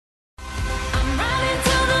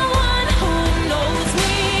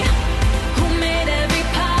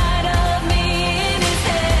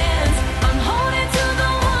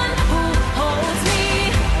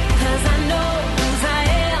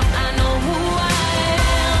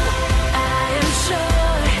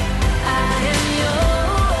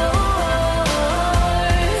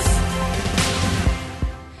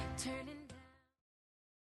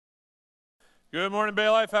Good morning, Bay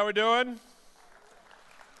Life. How we doing?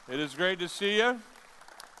 It is great to see you.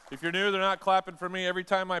 If you're new, they're not clapping for me. Every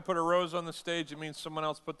time I put a rose on the stage, it means someone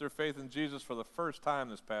else put their faith in Jesus for the first time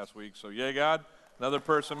this past week. So, yay, God. Another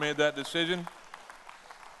person made that decision.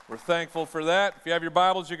 We're thankful for that. If you have your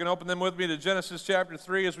Bibles, you can open them with me to Genesis chapter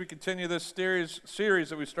 3 as we continue this series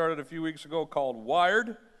that we started a few weeks ago called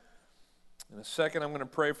Wired. In a second, I'm going to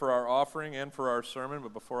pray for our offering and for our sermon.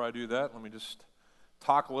 But before I do that, let me just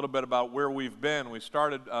talk a little bit about where we've been. We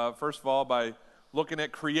started, first of all, by looking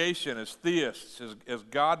at creation as theists, as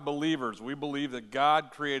God believers. We believe that God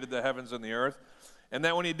created the heavens and the earth, and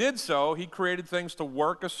that when he did so, he created things to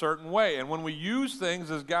work a certain way. And when we use things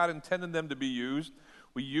as God intended them to be used,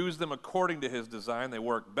 we use them according to his design. They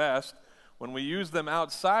work best. When we use them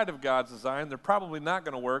outside of God's design, they're probably not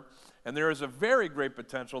going to work, and there is a very great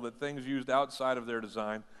potential that things used outside of their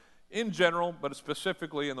design, in general, but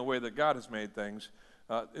specifically in the way that God has made things,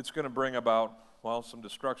 it's going to bring about, well, some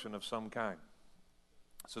destruction of some kind.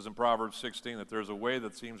 It says in Proverbs 16 that there's a way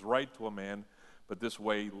that seems right to a man, but this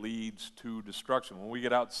way leads to destruction. When we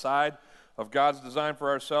get outside of God's design for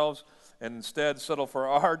ourselves and instead settle for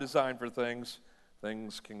our design for things,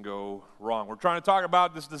 things can go wrong. We're trying to talk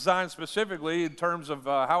about this design specifically in terms of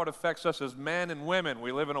how it affects us as men and women.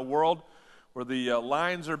 We live in a world where the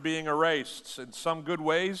lines are being erased in some good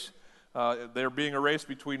ways. They're being erased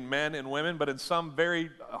between men and women, but in some very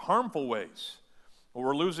harmful ways.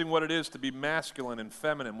 We're losing what it is to be masculine and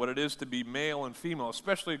feminine, what it is to be male and female,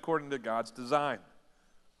 especially according to God's design.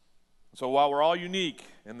 So while we're all unique,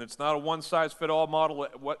 and it's not a one-size-fit-all model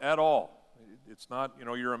at all, it's not,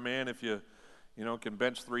 you're a man if you can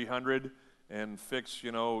bench 300 and fix,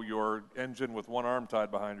 your engine with one arm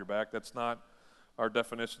tied behind your back. That's not our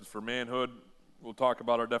definitions for manhood. We'll talk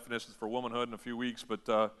about our definitions for womanhood in a few weeks,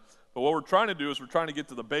 but what we're trying to do is we're trying to get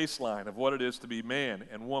to the baseline of what it is to be man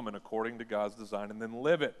and woman according to God's design and then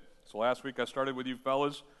live it. So last week I started with you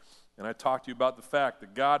fellas, and I talked to you about the fact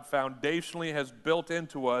that God foundationally has built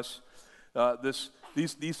into us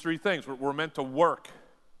these three things. We're meant to work.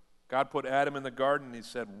 God put Adam in the garden and he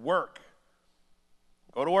said, work.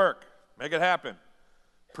 Go to work. Make it happen.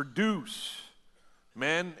 Produce.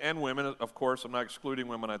 Men and women, of course, I'm not excluding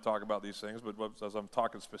women when I talk about these things, but as I'm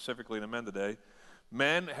talking specifically to men today,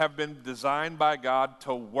 men have been designed by God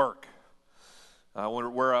to work.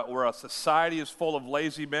 Where a society is full of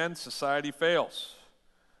lazy men, society fails.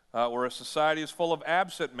 Where a society is full of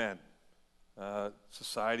absent men,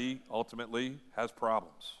 society ultimately has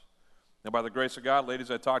problems. Now, by the grace of God, ladies,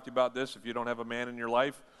 I talked to you about this. If you don't have a man in your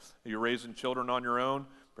life, you're raising children on your own,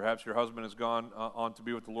 perhaps your husband has gone on to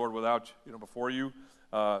be with the Lord without before you.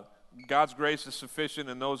 God's grace is sufficient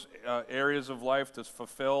in those areas of life to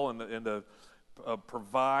fulfill and to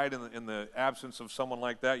provide in the absence of someone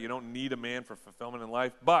like that. You don't need a man for fulfillment in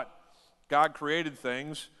life, but God created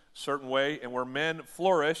things a certain way, and where men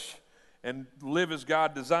flourish and live as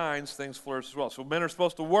God designs, things flourish as well. So men are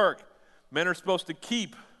supposed to work. Men are supposed to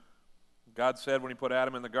keep. God said when he put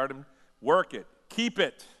Adam in the garden, work it, keep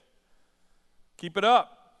it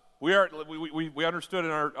up. We understood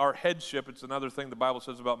in our headship, it's another thing the Bible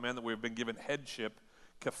says about men that we have been given headship.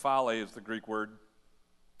 Kephale is the Greek word.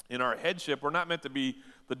 In our headship, we're not meant to be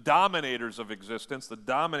the dominators of existence, the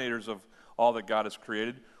dominators of all that God has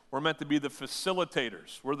created. We're meant to be the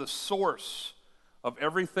facilitators. We're the source of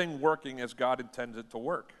everything working as God intends it to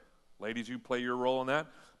work. Ladies, you play your role in that,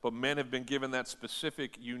 but men have been given that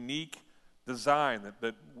specific, unique design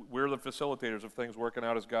that we're the facilitators of things working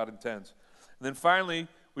out as God intends. And then finally,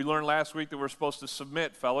 we learned last week that we're supposed to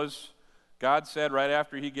submit, fellas. God said right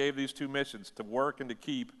after he gave these two missions, to work and to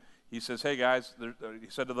keep, he says, hey guys, he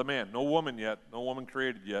said to the man, no woman yet, no woman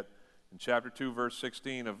created yet. In chapter 2, verse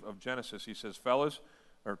 16 of Genesis, he says, fellas,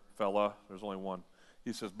 or fella, there's only one.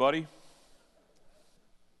 He says, buddy,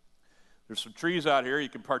 there's some trees out here, you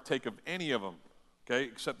can partake of any of them, okay,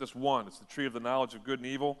 except this one. It's the tree of the knowledge of good and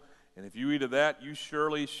evil, and if you eat of that, you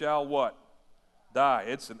surely shall what? Die.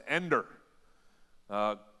 It's an ender.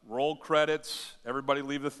 Roll credits, everybody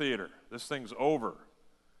leave the theater. This thing's over.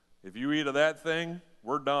 If you eat of that thing,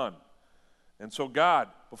 we're done. And so God,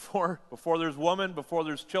 before there's woman, before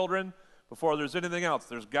there's children, before there's anything else,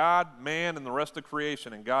 there's God, man, and the rest of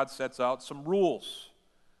creation, and God sets out some rules.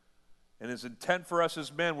 And his intent for us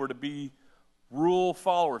as men were to be rule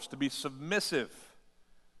followers, to be submissive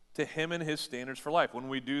to him and his standards for life. When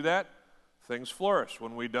we do that, things flourish.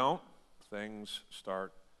 When we don't, things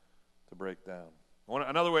start to break down.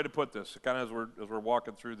 Another way to put this, kind of as we're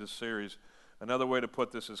walking through this series, another way to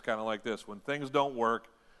put this is kind of like this. When things don't work,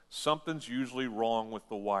 something's usually wrong with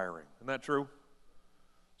the wiring. Isn't that true?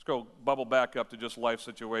 Let's go bubble back up to just life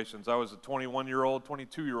situations. I was a 21-year-old,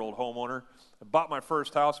 22-year-old homeowner. I bought my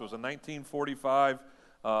first house. It was a 1945,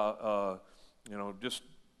 just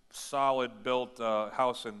solid built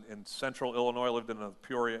house in central Illinois. I lived in the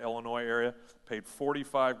Peoria, Illinois area. Paid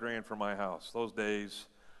 $45,000 for my house. Those days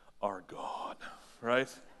are gone, right?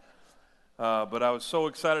 But I was so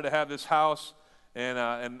excited to have this house, and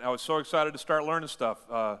I was so excited to start learning stuff.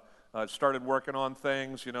 I started working on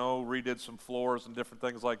things, redid some floors and different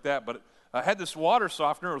things like that. But I had this water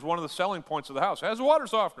softener. It was one of the selling points of the house. It has a water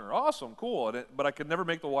softener. Awesome, cool. But I could never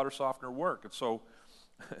make the water softener work. And so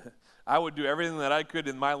I would do everything that I could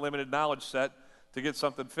in my limited knowledge set to get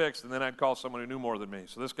something fixed, and then I'd call someone who knew more than me.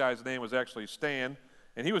 So this guy's name was actually Stan,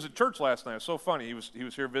 and he was at church last night. It was so funny. He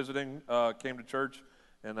was here visiting, came to church,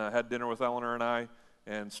 and had dinner with Eleanor and I.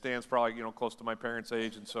 And Stan's probably close to my parents'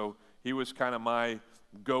 age, and so he was kind of my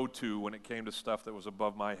go-to when it came to stuff that was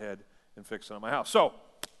above my head and fixing up my house. So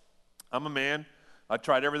I'm a man. I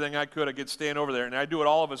tried everything I could. I get Stan over there, and I do what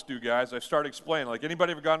all of us do, guys. I start explaining. Like,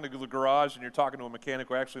 anybody ever gone to the garage and you're talking to a mechanic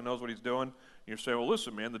who actually knows what he's doing, and you're saying, well,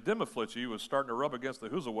 listen, man, the Dimaflitzy was starting to rub against the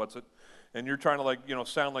who's-a-what's-it, and you're trying to,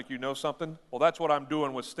 sound like you know something? Well, that's what I'm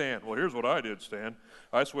doing with Stan. Well, here's what I did, Stan.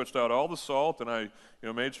 I switched out all the salt, and I,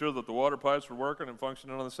 made sure that the water pipes were working and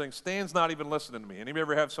functioning on this thing. Stan's not even listening to me. Anybody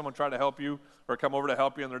ever have someone try to help you or come over to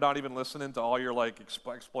help you, and they're not even listening to all your,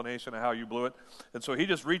 explanation of how you blew it? And so he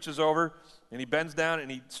just reaches over, and he bends down,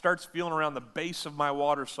 and he starts feeling around the base of my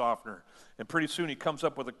water softener. And pretty soon he comes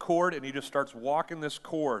up with a cord, and he just starts walking this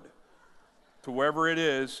cord to wherever it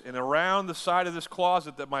is, and around the side of this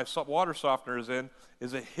closet that my water softener is in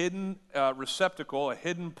is a hidden receptacle, a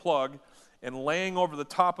hidden plug, and laying over the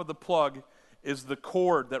top of the plug is the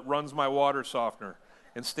cord that runs my water softener.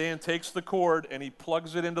 And Stan takes the cord and he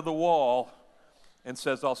plugs it into the wall and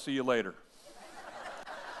says, I'll see you later.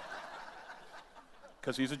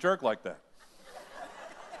 Because he's a jerk like that.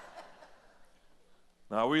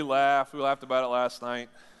 Now, we laughed about it last night.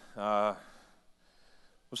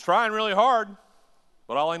 Was trying really hard,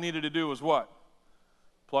 but all I needed to do was what?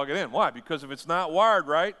 Plug it in. Why? Because if it's not wired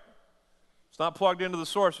right, it's not plugged into the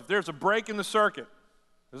source. If there's a break in the circuit,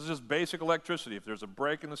 this is just basic electricity. If there's a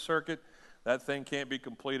break in the circuit, that thing can't be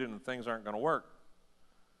completed and things aren't going to work.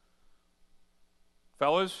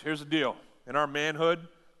 Fellas, here's the deal. In our manhood,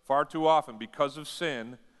 far too often, because of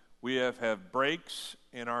sin, we have breaks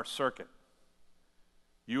in our circuit.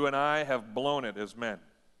 You and I have blown it as men.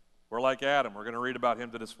 We're like Adam. We're going to read about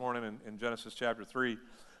him this morning in Genesis chapter 3.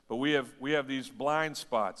 But we have these blind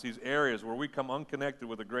spots, these areas where we come unconnected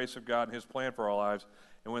with the grace of God and his plan for our lives.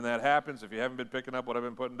 And when that happens, if you haven't been picking up what I've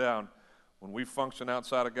been putting down, when we function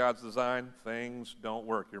outside of God's design, things don't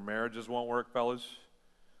work. Your marriages won't work, fellas.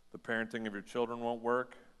 The parenting of your children won't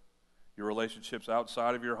work. Your relationships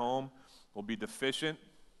outside of your home will be deficient.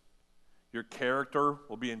 Your character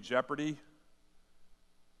will be in jeopardy.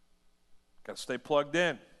 Got to stay plugged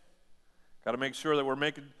in. Got to make sure that we're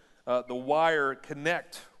making the wire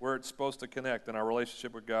connect where it's supposed to connect in our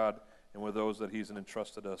relationship with God and with those that he's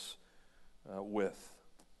entrusted us with.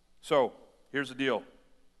 So, here's the deal.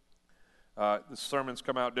 The sermon's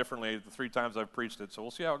come out differently the 3 times I've preached it, so we'll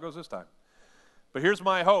see how it goes this time. But here's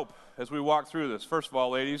my hope as we walk through this. First of all,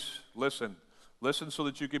 ladies, listen. Listen so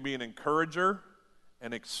that you can be an encourager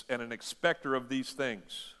and an expector of these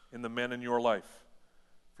things in the men in your life.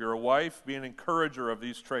 If you're a wife, be an encourager of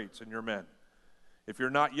these traits in your men. If you're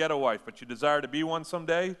not yet a wife, but you desire to be one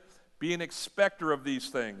someday, be an expector of these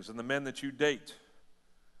things in the men that you date.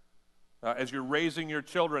 As you're raising your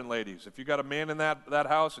children, ladies, if you got a man in that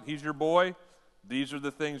house and he's your boy, these are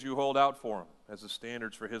the things you hold out for him as the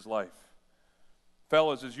standards for his life.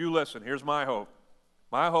 Fellas, as you listen, here's my hope.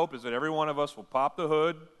 My hope is that every one of us will pop the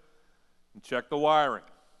hood and check the wiring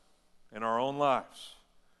in our own lives.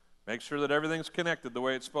 Make sure that everything's connected the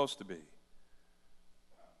way it's supposed to be.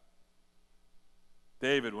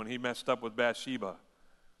 David, when he messed up with Bathsheba,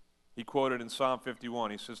 he quoted in Psalm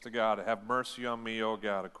 51, he says to God, have mercy on me, O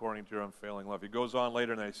God, according to your unfailing love. He goes on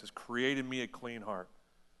later and he says, create in me a clean heart.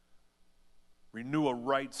 Renew a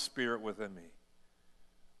right spirit within me.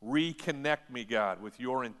 Reconnect me, God, with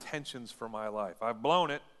your intentions for my life. I've blown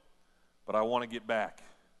it, but I want to get back.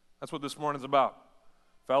 That's what this morning's about.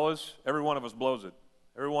 Fellas, every one of us blows it.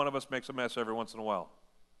 Every one of us makes a mess every once in a while.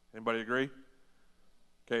 Anybody agree?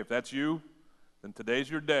 Okay, if that's you, then today's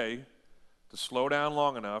your day to slow down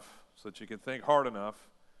long enough so that you can think hard enough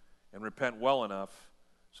and repent well enough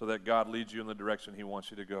so that God leads you in the direction he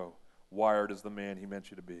wants you to go, wired as the man he meant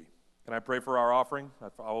you to be. Can I pray for our offering? I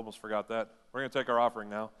almost forgot that. We're going to take our offering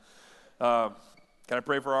now. Can I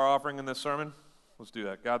pray for our offering in this sermon? Let's do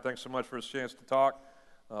that. God, thanks so much for this chance to talk.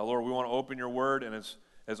 Lord, we want to open your word, and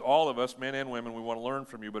as as all of us, men and women, we want to learn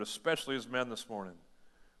from you, but especially as men this morning.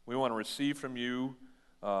 We want to receive from you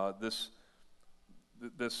this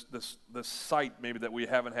sight maybe that we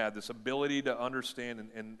haven't had, this ability to understand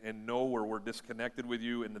and know where we're disconnected with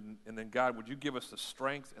you. And then, God, would you give us the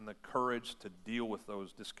strength and the courage to deal with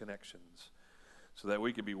those disconnections so that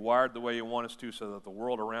we can be wired the way you want us to, so that the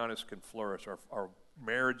world around us can flourish, our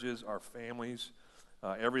marriages, our families,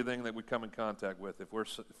 everything that we come in contact with. If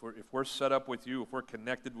we're set up with you, if we're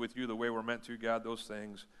connected with you the way we're meant to, God, those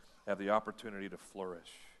things have the opportunity to flourish.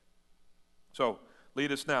 So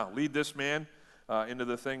lead us now. Lead this man into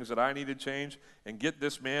the things that I need to change, and get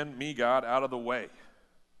this man, me, God, out of the way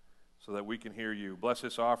so that we can hear you. Bless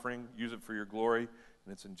this offering. Use it for your glory.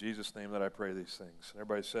 And it's in Jesus' name that I pray these things.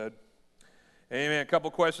 Everybody said, amen. A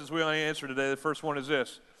couple questions we want to answer today. The first one is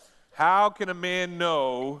this: how can a man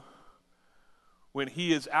know when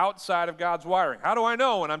he is outside of God's wiring? How do I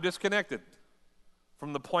know when I'm disconnected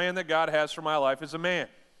from the plan that God has for my life as a man?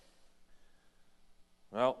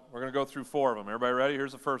 Well, we're going to go through 4 of them. Everybody ready?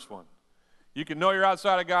 Here's the first one. You can know you're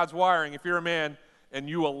outside of God's wiring if you're a man and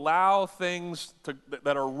you allow things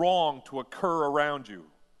that are wrong to occur around you.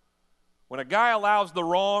 When a guy allows the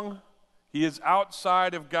wrong, he is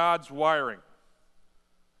outside of God's wiring.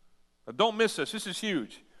 Now, don't miss this. This is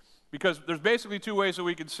huge, because there's basically 2 ways that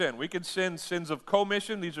we can sin. We can sin sins of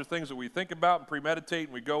commission. These are things that we think about and premeditate,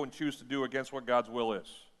 and we go and choose to do against what God's will is.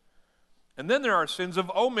 And then there are sins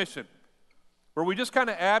of omission, where we just kind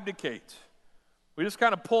of abdicate. We just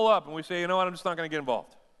kind of pull up and we say, you know what, I'm just not going to get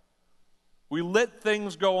involved. We let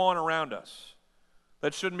things go on around us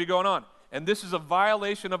that shouldn't be going on. And this is a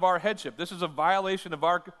violation of our headship. This is a violation of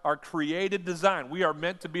our created design. We are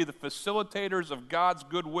meant to be the facilitators of God's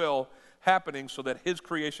goodwill happening so that his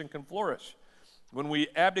creation can flourish. When we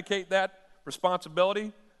abdicate that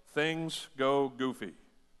responsibility, things go goofy.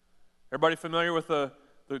 Everybody familiar with the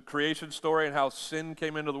creation story and how sin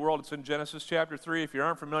came into the world? It's in Genesis chapter 3. If you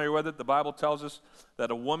aren't familiar with it, the Bible tells us that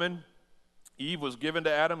a woman, Eve, was given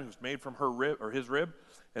to Adam, who was made from her rib, or his rib.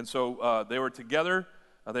 And so they were together.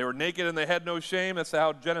 They were naked and they had no shame. That's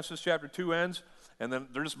how Genesis chapter 2 ends. And then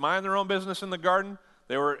they're just minding their own business in the garden.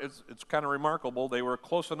 It's kind of remarkable. They were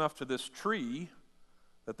close enough to this tree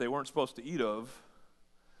that they weren't supposed to eat of,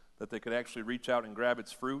 that they could actually reach out and grab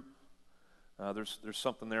its fruit. There's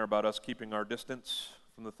something there about us keeping our distance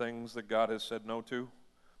from the things that God has said no to.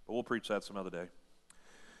 But we'll preach that some other day.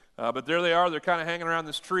 But there they are. They're kind of hanging around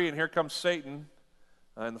this tree, and here comes Satan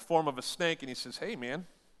in the form of a snake, and he says, hey, man,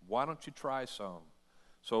 why don't you try some?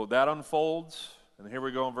 So that unfolds, and here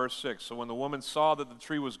we go in verse 6. So when the woman saw that the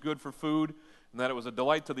tree was good for food, and that it was a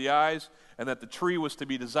delight to the eyes, and that the tree was to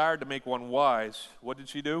be desired to make one wise, what did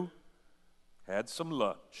she do? Had some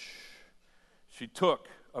lunch. She took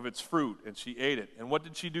of its fruit, and she ate it. And what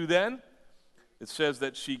did she do then? It says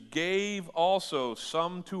that she gave also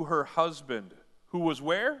some to her husband, who was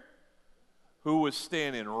where? Who was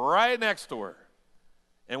standing right next to her.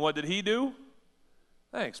 And what did he do?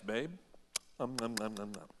 Thanks, babe. If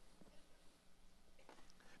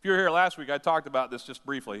you were here last week, I talked about this just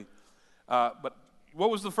briefly. But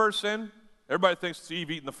what was the first sin? Everybody thinks it's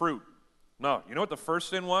Eve eating the fruit. No, you know what the first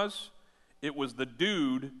sin was? It was the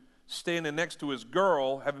dude standing next to his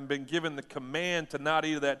girl, having been given the command to not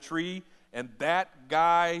eat of that tree, and that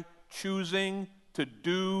guy choosing to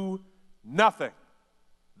do nothing.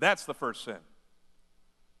 That's the first sin.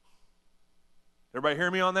 Everybody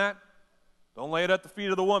hear me on that? Don't lay it at the feet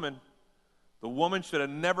of the woman. The woman should have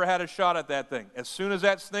never had a shot at that thing. As soon as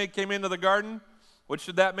that snake came into the garden, what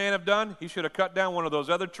should that man have done? He should have cut down one of those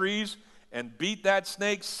other trees and beat that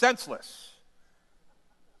snake senseless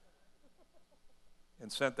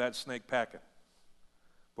and sent that snake packing.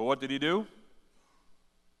 But what did he do?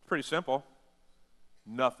 Pretty simple.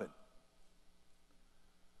 Nothing.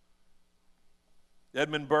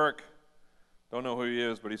 Edmund Burke, don't know who he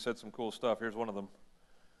is, but he said some cool stuff. Here's one of them.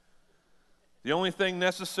 The only thing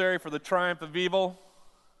necessary for the triumph of evil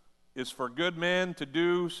is for good men to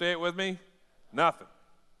do, say it with me, nothing.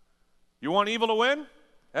 You want evil to win?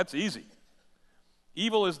 That's easy.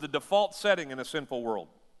 Evil is the default setting in a sinful world.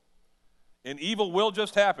 And evil will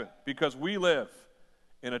just happen because we live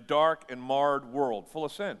in a dark and marred world full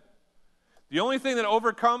of sin. The only thing that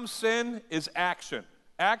overcomes sin is action.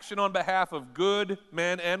 Action on behalf of good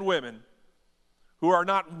men and women who are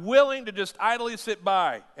not willing to just idly sit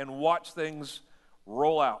by and watch things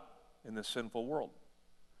roll out in this sinful world.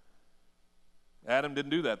 Adam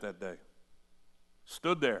didn't do that day.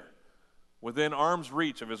 Stood there within arm's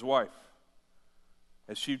reach of his wife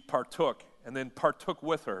as she partook and then partook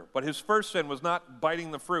with her. But his first sin was not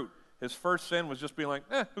biting the fruit. His first sin was just being like,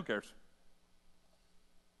 who cares?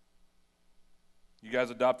 You guys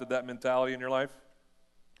adopted that mentality in your life?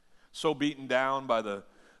 So beaten down by the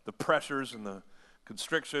pressures and the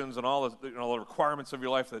constrictions and all the requirements of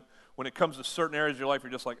your life that when it comes to certain areas of your life,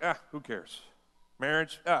 you're just like, who cares?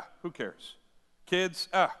 Marriage, who cares? Kids,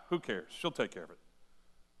 who cares? She'll take care of it.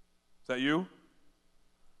 Is that you?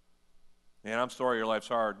 Man, I'm sorry your life's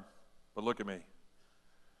hard, but look at me.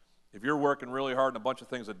 If you're working really hard on a bunch of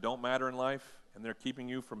things that don't matter in life, and they're keeping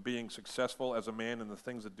you from being successful as a man in the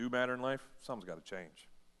things that do matter in life, something's got to change.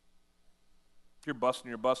 If you're busting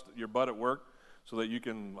your butt at work so that you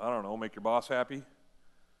can, make your boss happy,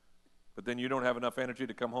 but then you don't have enough energy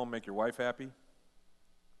to come home and make your wife happy,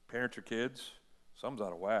 parent your kids, something's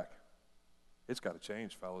out of whack. It's got to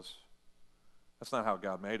change, fellas. That's not how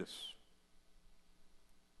God made us.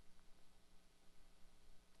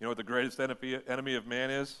 You know what the greatest enemy of man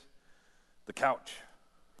is? The couch.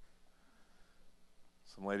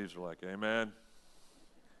 Some ladies are like, amen.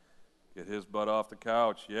 Get his butt off the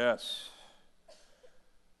couch. Yes.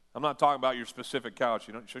 I'm not talking about your specific couch.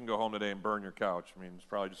 You shouldn't go home today and burn your couch. I mean, it's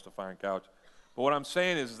probably just a fine couch. But what I'm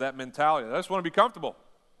saying is that mentality. I just want to be comfortable.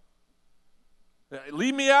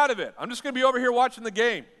 Leave me out of it. I'm just going to be over here watching the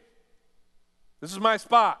game. This is my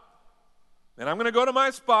spot. And I'm going to go to my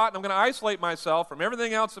spot, and I'm going to isolate myself from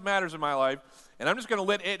everything else that matters in my life, and I'm just going to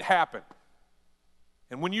let it happen.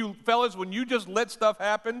 And when you just let stuff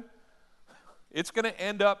happen, it's going to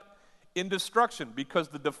end up in destruction because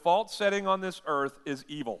the default setting on this earth is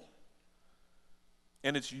evil.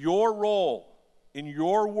 And it's your role in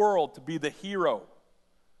your world to be the hero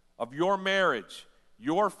of your marriage,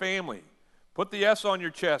 your family. Put the S on your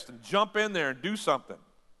chest and jump in there and do something.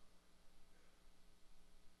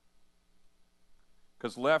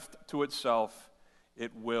 Because left to itself,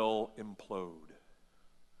 it will implode.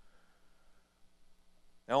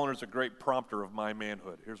 Eleanor's a great prompter of my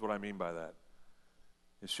manhood. Here's what I mean by that.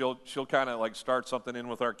 She'll kind of like start something in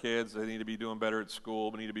with our kids. They need to be doing better at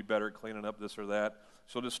school. We need to be better at cleaning up this or that.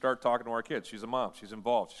 She'll just start talking to our kids. She's a mom. She's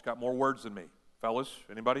involved. She's got more words than me. Fellas,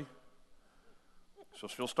 anybody? So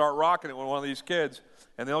she'll start rocking it with one of these kids,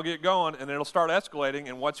 and they'll get going, and it'll start escalating.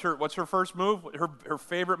 And what's her first move? Her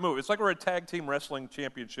favorite move. It's like we're a tag team wrestling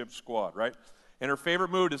championship squad, right? And her favorite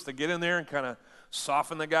move is to get in there and kind of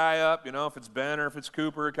soften the guy up. If it's Ben or if it's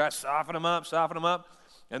Cooper, kind of soften him up.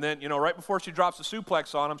 And then, right before she drops the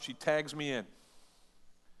suplex on him, she tags me in.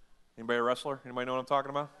 Anybody a wrestler? Anybody know what I'm talking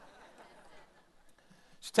about?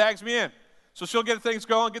 She tags me in. So she'll get things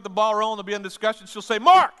going, get the ball rolling, there'll be a discussion. She'll say,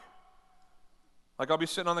 Mark! Like I'll be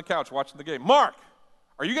sitting on the couch watching the game. Mark,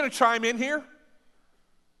 are you going to chime in here?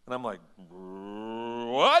 And I'm like,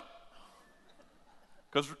 what?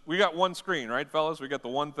 Because we got one screen, right, fellas? We got the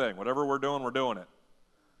one thing. Whatever we're doing it.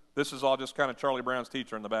 This is all just kind of Charlie Brown's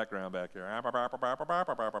teacher in the background back here.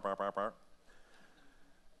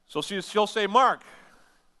 So she'll say, Mark,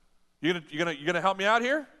 you gonna help me out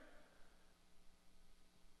here?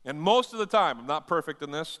 And most of the time, I'm not perfect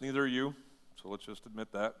in this, neither are you, so let's just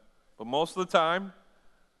admit that. But most of the time,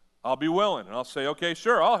 I'll be willing, and I'll say, okay,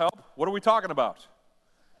 sure, I'll help. What are we talking about?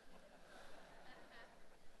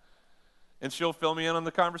 And she'll fill me in on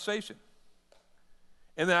the conversation.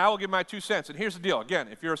 And then I will give my 2 cents. And here's the deal. Again,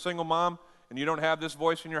 if you're a single mom and you don't have this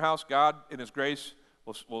voice in your house, God, in His grace,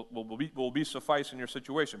 will be suffice in your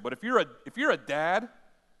situation. But if you're a dad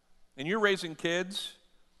and you're raising kids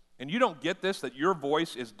and you don't get this, that your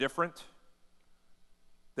voice is different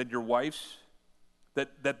than your wife's,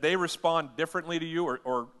 that they respond differently to you,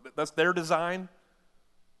 or that's their design,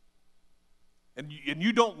 and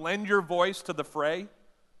you don't lend your voice to the fray,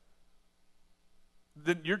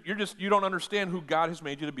 then you don't understand who God has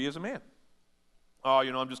made you to be as a man. Oh,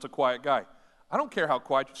 I'm just a quiet guy. I don't care how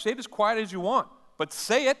quiet. Say it as quiet as you want, but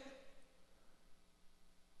say it.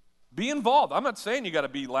 Be involved. I'm not saying you got to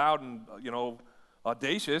be loud and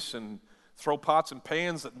audacious and throw pots and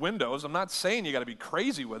pans at windows. I'm not saying you got to be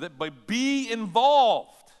crazy with it, but be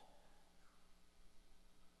involved.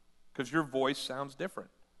 Because your voice sounds different.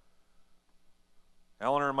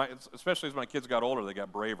 Eleanor, especially as my kids got older, they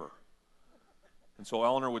got braver. And so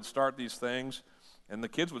Eleanor would start these things, and the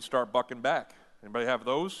kids would start bucking back. Anybody have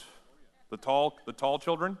those? The tall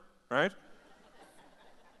children, right?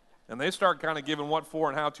 And they start kind of giving what for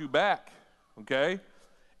and how to back, okay?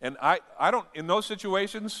 And I don't, in those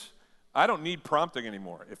situations, I don't need prompting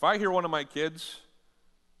anymore. If I hear one of my kids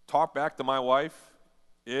talk back to my wife,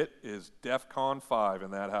 it is DEFCON 5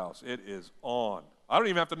 in that house. It is on. I don't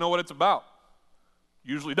even have to know what it's about.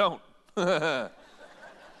 Usually don't.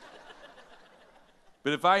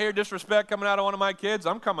 But if I hear disrespect coming out of one of my kids,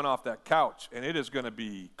 I'm coming off that couch, and it is going to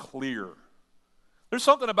be clear. There's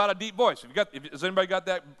something about a deep voice. Has anybody got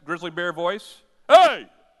that grizzly bear voice? Hey!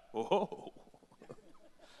 Whoa.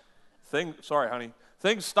 Sorry, honey.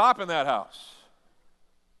 Things stop in that house.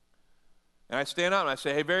 And I stand up and I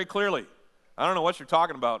say, hey, very clearly, I don't know what you're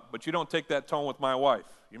talking about, but you don't take that tone with my wife.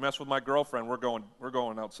 You mess with my girlfriend, we're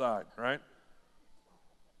going outside, right?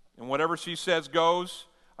 And whatever she says goes.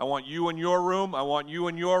 I want you in your room. I want you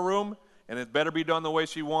in your room. And it better be done the way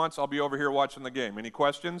she wants. I'll be over here watching the game. Any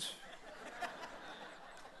questions?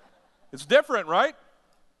 It's different, right?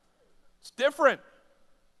 It's different.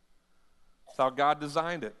 It's how God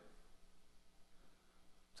designed it.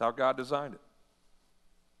 It's how God designed it.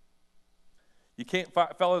 You can't,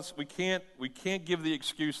 fellas, we can't give the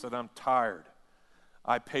excuse that I'm tired.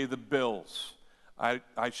 I pay the bills.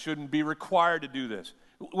 I shouldn't be required to do this.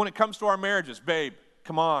 When it comes to our marriages, babe,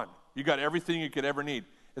 come on. You got everything you could ever need.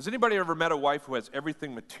 Has anybody ever met a wife who has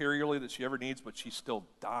everything materially that she ever needs, but she's still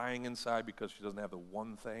dying inside because she doesn't have the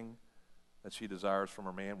one thing that she desires from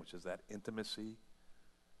her man, which is that intimacy,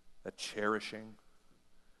 that cherishing,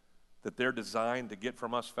 that they're designed to get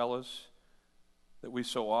from us, fellas, that we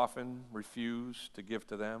so often refuse to give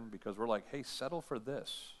to them because we're like, hey, settle for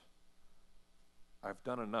this. I've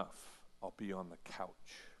done enough. I'll be on the couch.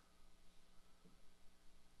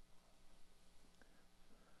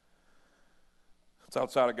 It's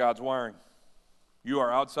outside of God's wiring. You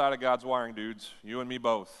are outside of God's wiring, dudes. You and me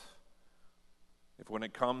both. If when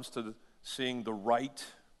it comes to seeing the right,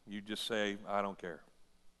 you just say, I don't care.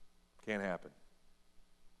 Can't happen.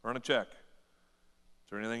 Run a check.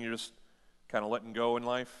 Is there anything you're just kind of letting go in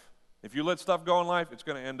life? If you let stuff go in life, it's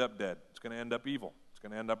going to end up dead. It's going to end up evil. It's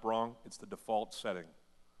going to end up wrong. It's the default setting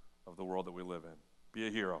of the world that we live in. Be a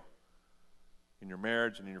hero. In your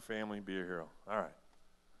marriage and in your family, be a hero. All right.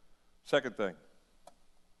 Second thing.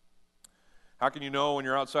 How can you know when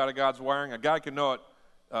you're outside of God's wiring? A guy can know it,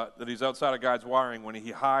 that he's outside of God's wiring when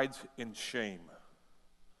he hides in shame.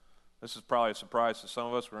 This is probably a surprise to some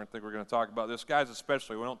of us. We don't think we're going to talk about this. Guys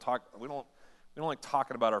especially, we don't like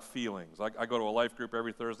talking about our feelings. I go to a life group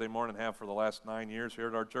every Thursday morning and have for the last 9 years here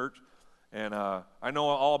at our church. And I know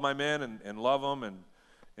all of my men and love them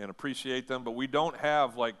and appreciate them, but we don't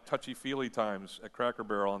have like touchy-feely times at Cracker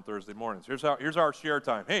Barrel on Thursday mornings. Here's our share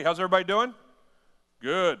time. Hey, how's everybody doing?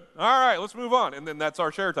 Good. All right, let's move on. And then that's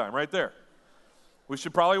our share time right there. We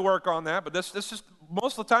should probably work on that, but this is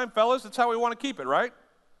most of the time, fellas, that's how we want to keep it, right?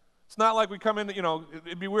 It's not like we come in,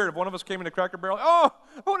 it'd be weird if one of us came into Cracker Barrel, oh,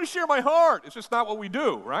 I want to share my heart. It's just not what we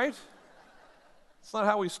do, right? It's not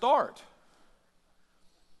how we start.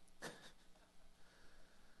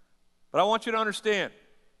 But I want you to understand,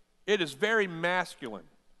 it is very masculine.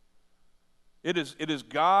 It is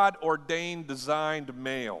God-ordained, designed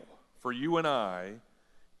male for you and I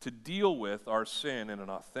to deal with our sin in an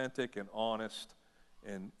authentic and honest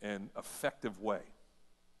and effective way.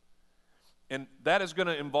 And that is going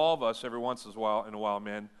to involve us every once in a while,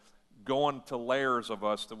 man, going to layers of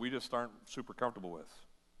us that we just aren't super comfortable with.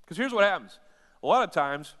 Because here's what happens. A lot of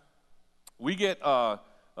times, we get,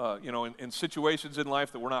 in situations in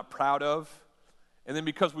life that we're not proud of, and then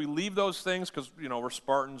because we leave those things, because, we're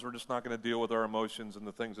Spartans, we're just not going to deal with our emotions and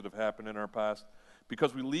the things that have happened in our past.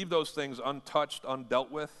 Because we leave those things untouched,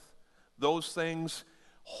 undealt with, those things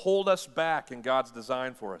hold us back in God's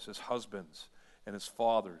design for us as husbands and as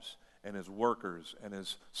fathers and as workers and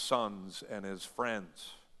as sons and as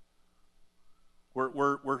friends.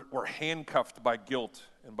 We're handcuffed by guilt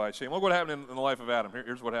and by shame. Look what happened in the life of Adam.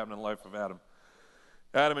 Here's what happened in the life of Adam.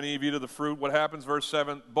 Adam and Eve eat of the fruit. What happens, verse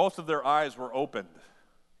 7? Both of their eyes were opened.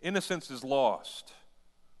 Innocence is lost.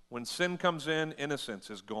 When sin comes in, innocence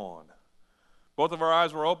is gone. Both of our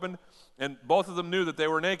eyes were opened, and both of them knew that they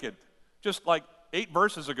were naked. Just like 8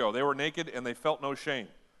 verses ago, they were naked and they felt no shame.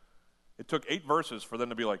 It took 8 verses for them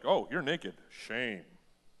to be like, oh, you're naked. Shame.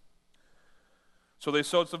 So they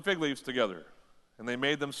sewed some fig leaves together, and they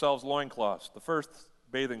made themselves loincloths. The first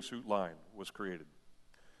bathing suit line was created.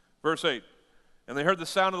 Verse 8, and they heard the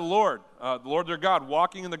sound of the Lord their God,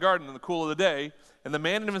 walking in the garden in the cool of the day, and the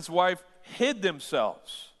man and his wife hid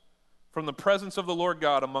themselves from the presence of the Lord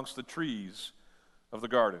God amongst the trees of the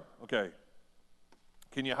garden. Okay.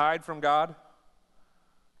 Can you hide from God?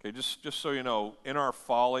 Okay, just so you know, in our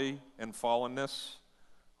folly and fallenness,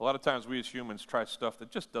 a lot of times we as humans try stuff that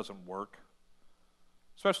just doesn't work.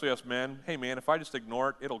 Especially us men. Hey man, if I just ignore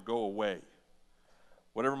it, it'll go away.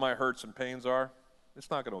 Whatever my hurts and pains are, it's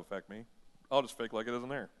not going to affect me. I'll just fake like it isn't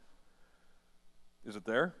there. Is it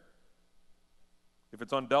there? If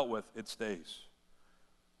it's undealt with, it stays.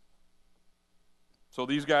 So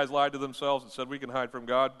these guys lied to themselves and said, we can hide from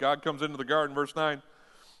God. God comes into the garden, verse 9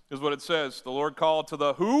 is what it says. The Lord called to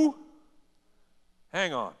the who?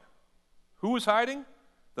 Hang on. Who is hiding?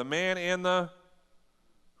 The man and the,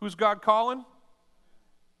 who's God calling?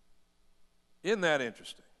 Isn't that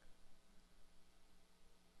interesting?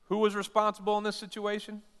 Who was responsible in this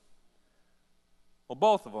situation? Well,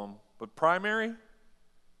 both of them, but primary,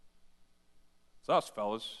 it's us,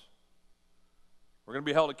 fellas. We're going to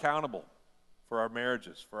be held accountable for our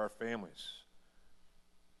marriages, for our families.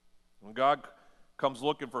 When God comes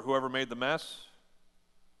looking for whoever made the mess,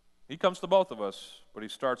 he comes to both of us, but he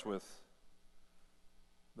starts with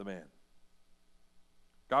the man.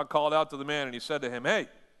 God called out to the man and he said to him, hey,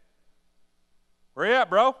 where you at,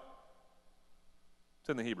 bro? It's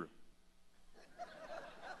in the Hebrew.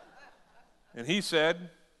 And he said,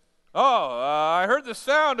 I heard the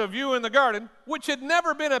sound of you in the garden, which had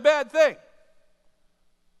never been a bad thing.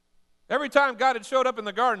 Every time God had showed up in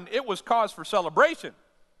the garden, it was cause for celebration.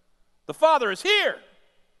 The Father is here.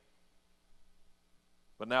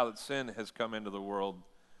 But now that sin has come into the world,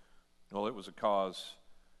 well, it was a cause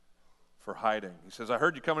for hiding. He says, I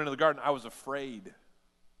heard you coming into the garden. I was afraid.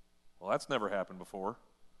 Well, that's never happened before.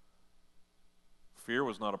 Fear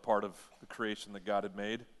was not a part of the creation that God had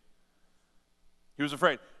made. He was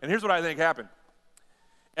afraid. And here's what I think happened.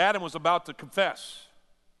 Adam was about to confess.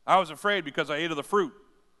 I was afraid because I ate of the fruit.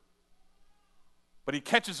 But he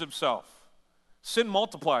catches himself. Sin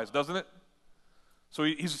multiplies, doesn't it? So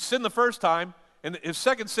he's sinned the first time, and his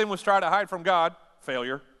second sin was try to hide from God.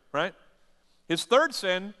 Failure, right? His third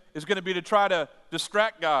sin is going to be to try to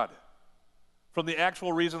distract God from the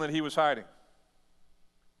actual reason that he was hiding.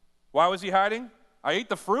 Why was he hiding? I ate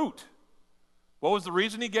the fruit. What was the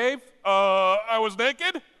reason he gave? I was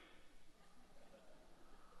naked.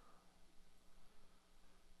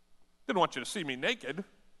 Didn't want you to see me naked,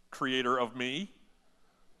 creator of me.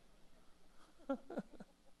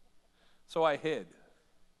 So I hid.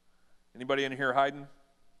 Anybody in here hiding?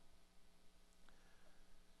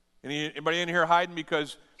 Anybody in here hiding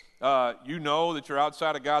because you know that you're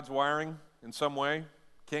outside of God's wiring in some way?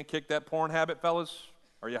 Can't kick that porn habit, fellas?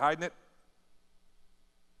 Are you hiding it?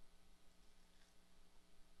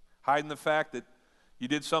 Hiding the fact that you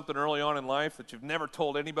did something early on in life that you've never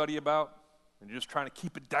told anybody about, and you're just trying to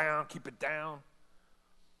keep it down, keep it down.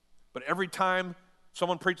 But every time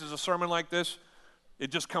someone preaches a sermon like this,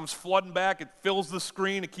 it just comes flooding back, it fills the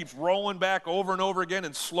screen, it keeps rolling back over and over again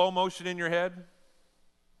in slow motion in your head.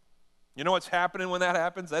 You know what's happening when that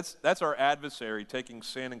happens? That's our adversary taking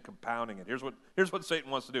sin and compounding it. Here's what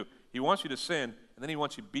Satan wants to do. He wants you to sin, and then he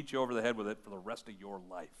wants you to beat you over the head with it for the rest of your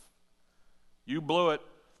life. You blew it.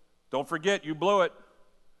 Don't forget, you blew it.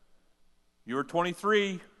 You were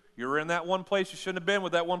 23. You were in that one place you shouldn't have been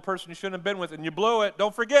with that one person you shouldn't have been with, and you blew it.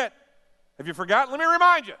 Don't forget. Have you forgotten? Let me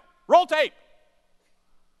remind you. Roll tape.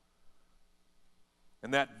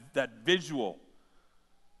 And that visual,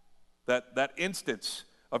 that instance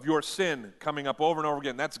of your sin coming up over and over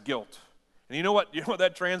again, that's guilt. And you know what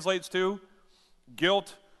that translates to?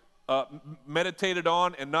 Guilt meditated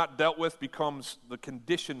on and not dealt with becomes the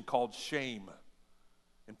condition called shame.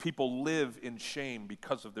 And people live in shame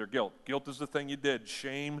because of their guilt. Guilt is the thing you did.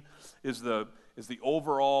 Shame is the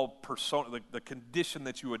overall persona, the condition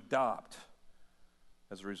that you adopt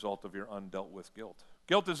as a result of your undealt with guilt.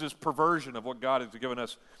 Guilt is this perversion of what God has given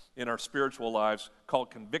us in our spiritual lives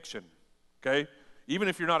called conviction, okay? Even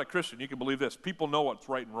if you're not a Christian, you can believe this. People know what's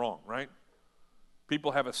right and wrong, right?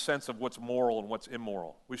 People have a sense of what's moral and what's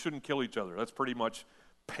immoral. We shouldn't kill each other. That's pretty much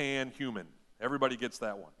pan-human. Everybody gets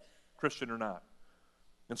that one, Christian or not.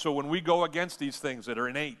 And so when we go against these things that are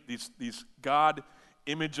innate, these God,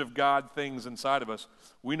 image of God things inside of us,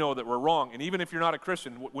 we know that we're wrong. And even if you're not a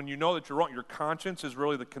Christian, when you know that you're wrong, your conscience is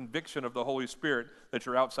really the conviction of the Holy Spirit that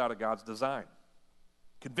you're outside of God's design.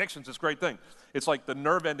 Conviction's this great thing. It's like the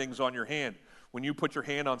nerve endings on your hand. When you put your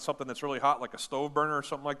hand on something that's really hot, like a stove burner or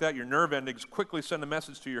something like that, your nerve endings quickly send a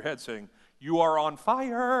message to your head saying, you are on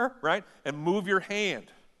fire, right? And move your hand.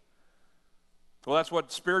 Well, that's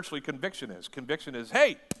what spiritually conviction is. Conviction is,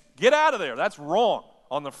 hey, get out of there. That's wrong.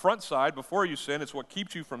 On the front side, before you sin, it's what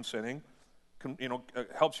keeps you from sinning,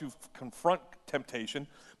 helps you confront temptation.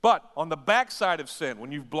 But on the back side of sin,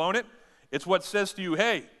 when you've blown it, it's what says to you,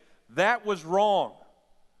 hey, that was wrong.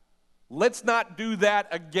 Let's not do that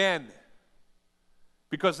again.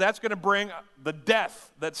 Because that's going to bring the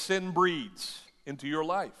death that sin breeds into your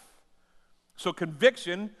life. So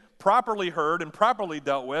conviction, properly heard and properly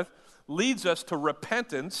dealt with, leads us to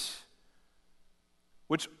repentance,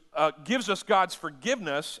 which gives us God's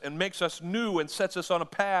forgiveness and makes us new and sets us on a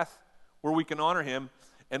path where we can honor Him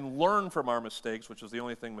and learn from our mistakes, which is the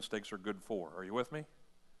only thing mistakes are good for. Are you with me?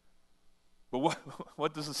 But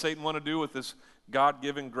what does Satan want to do with this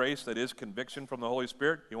God-given grace that is conviction from the Holy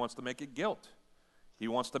Spirit? He wants to make it guilt. He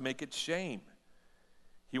wants to make it shame.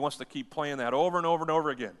 He wants to keep playing that over and over and over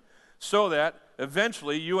again so that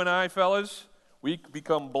eventually you and I, fellas, we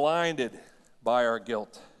become blinded by our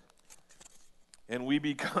guilt. And we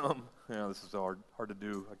become, this is hard to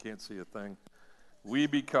do. I can't see a thing. We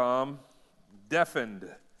become deafened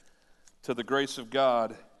to the grace of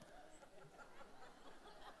God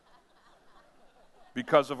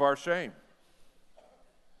because of our shame.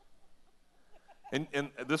 And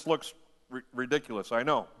this looks ridiculous, I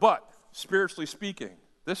know. But spiritually speaking,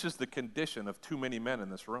 this is the condition of too many men in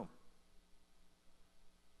this room.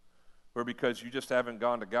 Or because you just haven't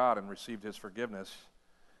gone to God and received his forgiveness,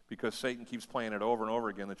 because Satan keeps playing it over and over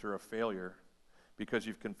again that you're a failure, because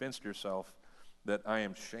you've convinced yourself that I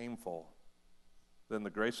am shameful, then the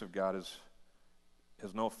grace of God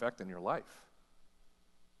has no effect in your life.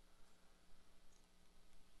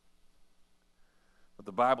 But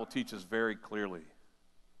the Bible teaches very clearly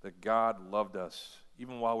that God loved us.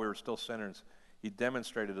 Even while we were still sinners, he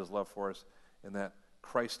demonstrated his love for us in that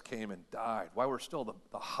Christ came and died while we're still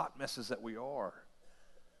the hot messes that we are.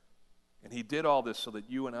 And he did all this so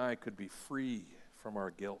that you and I could be free from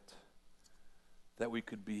our guilt, that we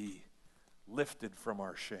could be lifted from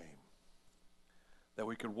our shame, that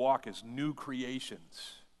we could walk as new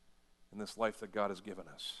creations in this life that God has given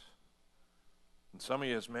us. And some of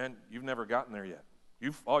you as men, you've never gotten there yet.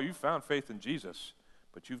 You've found faith in Jesus,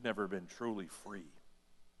 but you've never been truly free.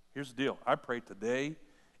 Here's the deal. I pray today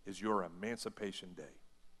is your emancipation day.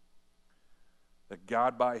 That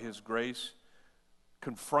God, by his grace,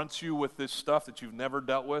 confronts you with this stuff that you've never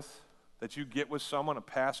dealt with, that you get with someone, a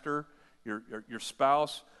pastor, your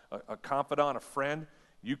spouse, a confidant, a friend.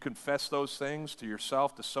 You confess those things to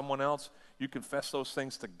yourself, to someone else. You confess those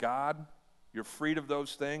things to God. You're freed of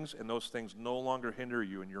those things, and those things no longer hinder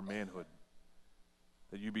you in your manhood.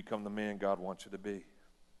 That you become the man God wants you to be.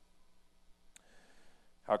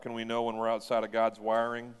 How can we know when we're outside of God's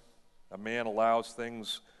wiring? A man allows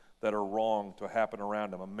things that are wrong to happen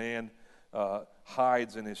around him. A man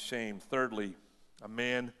hides in his shame. Thirdly, a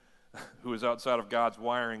man who is outside of God's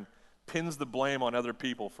wiring pins the blame on other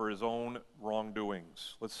people for his own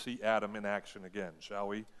wrongdoings. Let's see Adam in action again, shall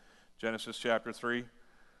we? Genesis chapter 3.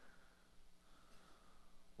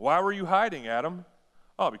 Why were you hiding, Adam?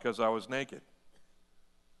 Oh, because I was naked.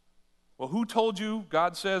 Well, who told you,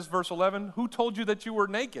 God says, verse 11, who told you that you were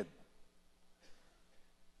naked?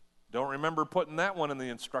 Don't remember putting that one in the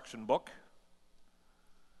instruction book.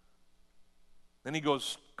 Then he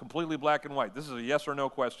goes completely black and white. This is a yes or no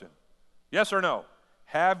question. Yes or no?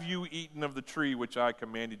 Have you eaten of the tree which I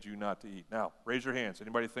commanded you not to eat? Now, raise your hands.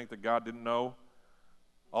 Anybody think that God didn't know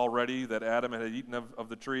already that Adam had eaten of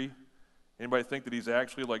the tree? Anybody think that he's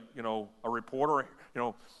actually like, a reporter?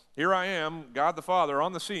 Here I am, God the Father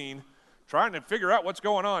on the scene, trying to figure out what's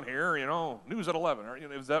going on here, news at 11.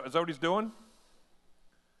 Is that what he's doing?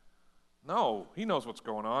 No, he knows what's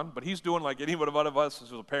going on, but he's doing like any one of us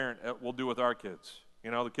as a parent will do with our kids.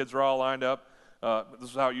 The kids are all lined up.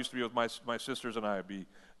 This is how it used to be with my sisters and I. It'd be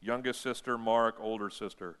youngest sister, Mark, older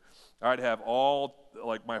sister. I'd have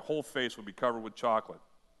my whole face would be covered with chocolate.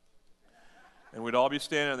 And we'd all be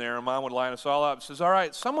standing there, and Mom would line us all up and says, all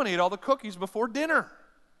right, someone ate all the cookies before dinner.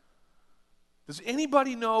 Does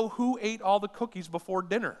anybody know who ate all the cookies before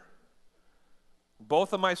dinner?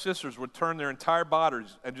 Both of my sisters would turn their entire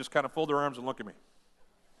bodies and just kind of fold their arms and look at me.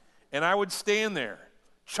 And I would stand there,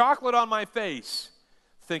 chocolate on my face,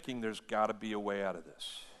 thinking there's got to be a way out of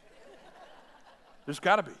this. There's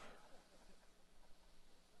got to be.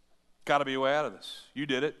 Got to be a way out of this. You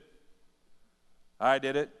did it. I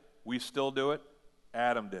did it. We still do it.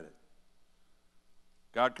 Adam did it.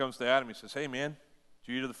 God comes to Adam. He says, hey, man,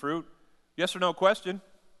 did you eat of the fruit? Yes or no question.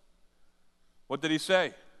 What did he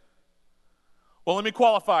say? Well, let me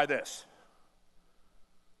qualify this.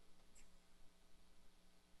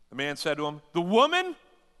 The man said to him, the woman,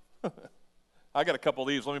 I got a couple of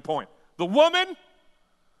these, let me point. The woman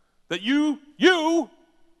that you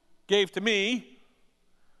gave to me,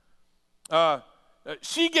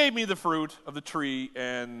 she gave me the fruit of the tree,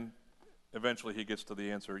 and eventually he gets to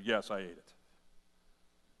the answer, yes, I ate it.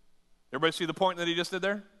 Everybody see the point that he just did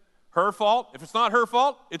there? Her fault. If it's not her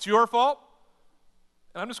fault, it's your fault.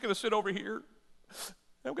 And I'm just going to sit over here.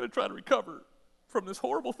 I'm going to try to recover from this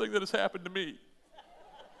horrible thing that has happened to me.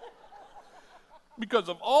 Because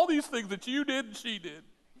of all these things that you did and she did.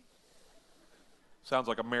 Sounds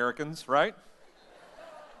like Americans, right?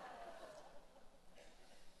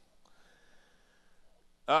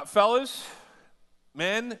 Fellas,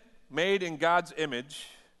 men made in God's image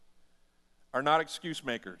are not excuse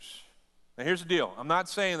makers. Now here's the deal. I'm not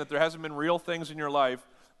saying that there hasn't been real things in your life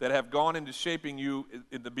that have gone into shaping you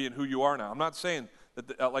into being who you are now. I'm not saying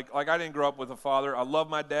that, like I didn't grow up with a father. I love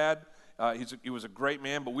my dad. He was a great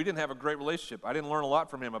man, but we didn't have a great relationship. I didn't learn a lot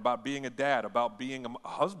from him about being a dad, about being a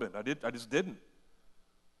husband. I just didn't.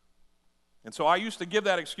 And so I used to give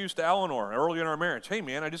that excuse to Eleanor early in our marriage. Hey,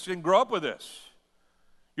 man, I just didn't grow up with this.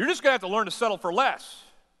 You're just going to have to learn to settle for less,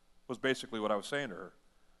 was basically what I was saying to her.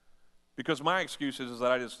 Because my excuse is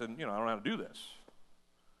that I just didn't, I don't know how to do this.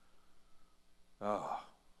 Oh.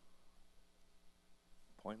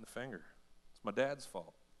 Pointing the finger. It's my dad's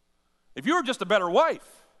fault. If you were just a better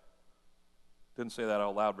wife, didn't say that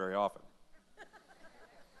out loud very often,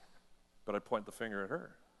 but I'd point the finger at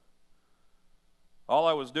her. All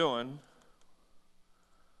I was doing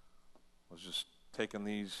was just taking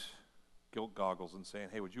these guilt goggles and saying,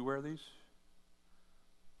 hey, would you wear these?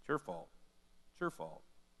 It's your fault. It's your fault.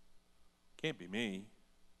 Can't be me.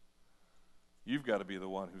 You've got to be the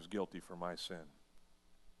one who's guilty for my sin.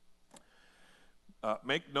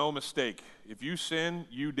 Make no mistake. If you sin,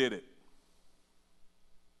 you did it.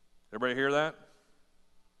 Everybody hear that?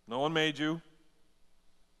 No one made you.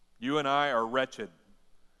 You and I are wretched.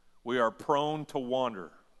 We are prone to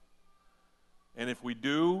wander. And if we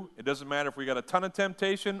do, it doesn't matter if we got a ton of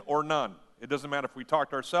temptation or none. It doesn't matter if we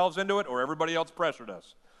talked ourselves into it or everybody else pressured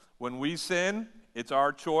us. When we sin, it's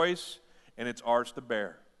our choice and it's ours to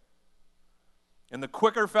bear. And the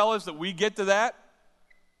quicker, fellas, that we get to that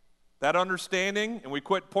understanding, and we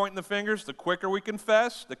quit pointing the fingers, the quicker we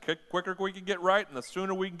confess, the quicker we can get right, and the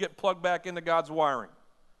sooner we can get plugged back into God's wiring.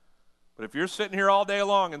 But if you're sitting here all day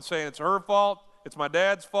long and saying it's her fault, it's my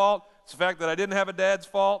dad's fault, it's the fact that I didn't have a dad's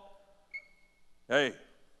fault, hey,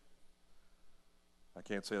 I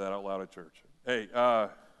can't say that out loud at church. Hey,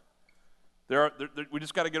 we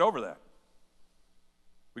just got to get over that.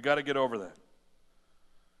 We got to get over that.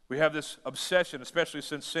 We have this obsession, especially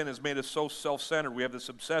since sin has made us so self-centered. We have this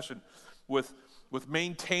obsession with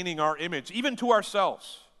maintaining our image, even to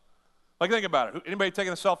ourselves. Like, think about it. Anybody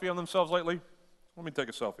taking a selfie on themselves lately? Let me take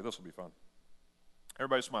a selfie. This will be fun.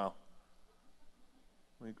 Everybody smile.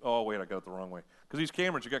 Oh, wait, I got it the wrong way. Because these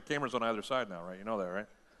cameras, you got cameras on either side now, right? You know that, right?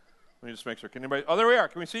 Let me just make sure. Can anybody? Oh, there we are.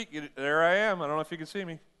 Can we see? There I am. I don't know if you can see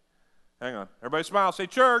me. Hang on. Everybody smile. Say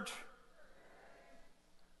church.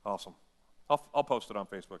 Awesome. I'll post it on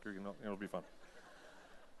Facebook. It'll be fun.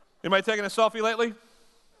 Anybody taking a selfie lately?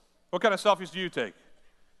 What kind of selfies do you take?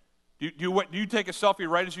 Do you take a selfie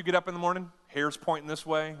right as you get up in the morning? Hair's pointing this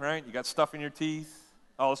way, right? You got stuff in your teeth.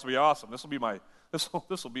 Oh, this will be awesome. This will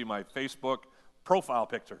be my Facebook profile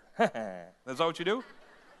picture. Is that what you do?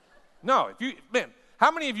 No.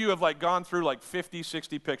 How many of you have gone through 50,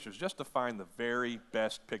 60 pictures just to find the very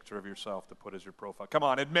best picture of yourself to put as your profile? Come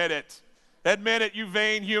on, admit it. Admit it, you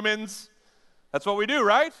vain humans. That's what we do,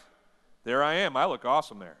 right? There I am. I look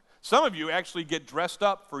awesome there. Some of you actually get dressed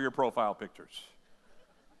up for your profile pictures.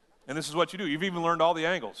 And this is what you do. You've even learned all the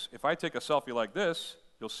angles. If I take a selfie like this,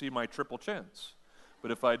 you'll see my triple chins.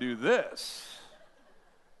 But if I do this,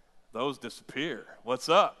 those disappear. What's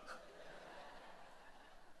up?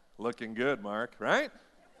 Looking good, Mark, right?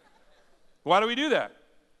 Why do we do that?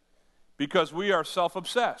 Because we are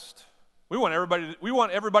self-obsessed. We want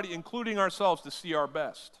everybody, including ourselves, to see our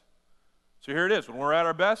best. So here it is. When we're at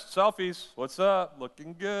our best, selfies. What's up?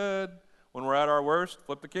 Looking good. When we're at our worst,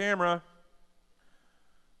 flip the camera.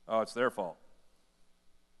 Oh, it's their fault.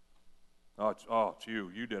 Oh, it's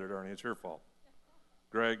you. You did it, Ernie. It's your fault.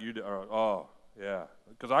 Greg, you did. Oh, yeah.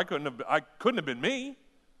 Because I couldn't have been me.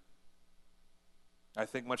 I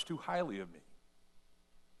think much too highly of me.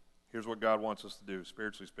 Here's what God wants us to do,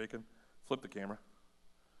 spiritually speaking. Flip the camera.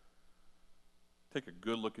 Take a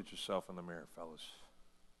good look at yourself in the mirror, fellas.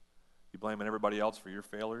 You blaming everybody else for your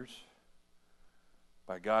failures?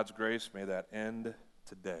 By God's grace, may that end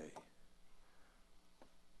today.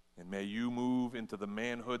 And may you move into the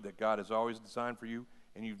manhood that God has always designed for you,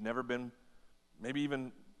 and you've never been maybe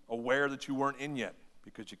even aware that you weren't in yet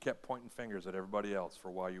because you kept pointing fingers at everybody else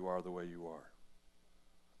for why you are the way you are.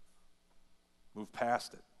 Move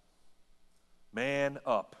past it. Man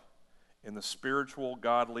up in the spiritual,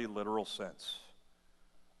 godly, literal sense.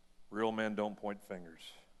 Real men don't point fingers.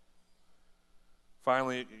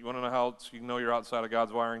 Finally, you want to know how you can know you're outside of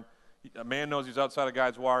God's wiring? A man knows he's outside of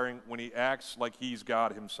God's wiring when he acts like he's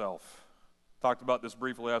God himself. Talked about this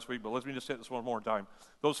briefly last week, but let me just hit this one more time.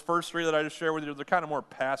 Those first three that I just shared with you, they're kind of more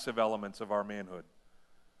passive elements of our manhood.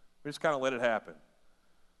 We just kind of let it happen.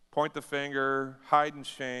 Point the finger, hide in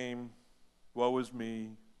shame, woe is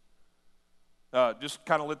me. Just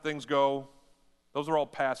kind of let things go. Those are all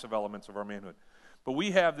passive elements of our manhood. But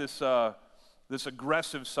we have this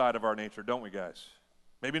aggressive side of our nature, don't we, guys?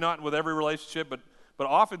 Maybe not with every relationship, but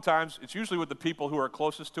oftentimes it's usually with the people who are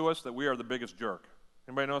closest to us that we are the biggest jerk.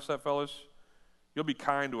 Anybody notice that, fellas? You'll be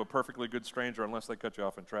kind to a perfectly good stranger unless they cut you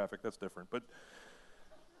off in traffic. That's different. But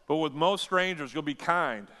with most strangers, you'll be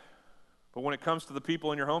kind. But when it comes to the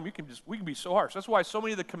people in your home, we can be so harsh. That's why so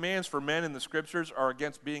many of the commands for men in the scriptures are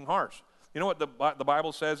against being harsh. You know what the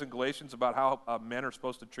Bible says in Galatians about how men are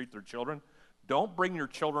supposed to treat their children? Don't bring your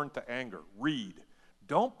children to anger. Read.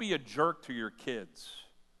 Don't be a jerk to your kids.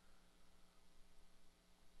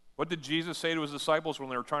 What did Jesus say to his disciples when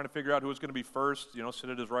they were trying to figure out who was going to be first, sit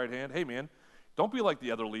at his right hand? Hey, man, don't be like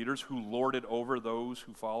the other leaders who lord it over those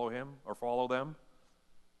who follow him or follow them.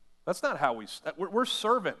 That's not how we're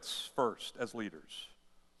servants first as leaders.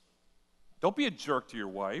 Don't be a jerk to your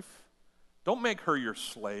wife. Don't make her your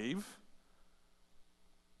slave.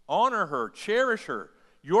 Honor her, cherish her.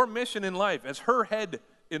 Your mission in life, as her head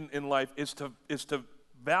in life, is to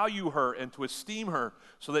value her and to esteem her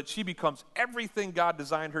so that she becomes everything God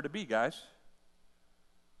designed her to be, guys.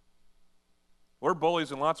 We're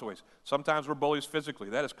bullies in lots of ways. Sometimes we're bullies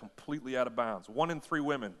physically. That is completely out of bounds. 1 in 3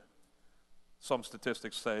 women, some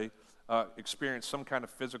statistics say, experience some kind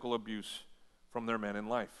of physical abuse from their men in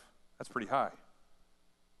life. That's pretty high.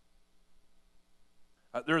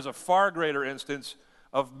 There's a far greater instance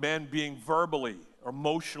of men being verbally or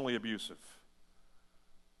emotionally abusive.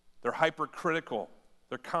 They're hypercritical.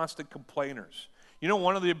 They're constant complainers. You know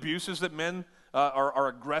one of the abuses that men are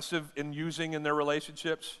aggressive in using in their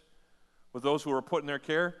relationships with those who are put in their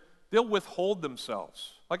care? They'll withhold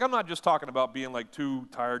themselves. Like, I'm not just talking about being like too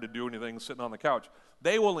tired to do anything, sitting on the couch.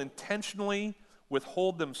 They will intentionally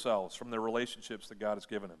withhold themselves from their relationships that God has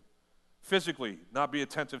given them. Physically, not be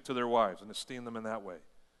attentive to their wives and esteem them in that way.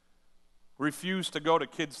 Refuse to go to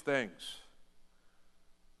kids' things.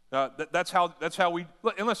 That's how we,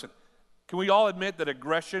 and listen, can we all admit that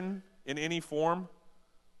aggression in any form,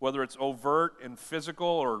 whether it's overt and physical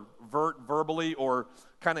or verbally or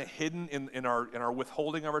kind of hidden in our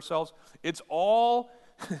withholding of ourselves, it's all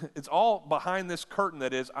it's all behind this curtain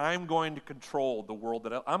that is, I'm going to control the world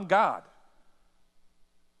that I'm God.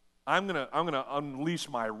 I'm gonna unleash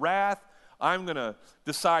my wrath. I'm gonna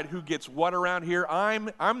decide who gets what around here.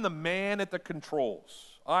 I'm the man at the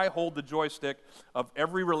controls. I hold the joystick of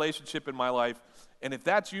every relationship in my life. And if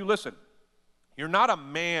that's you, listen, you're not a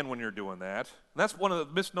man when you're doing that. And that's one of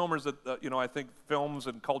the misnomers that I think films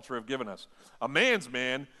and culture have given us. A man's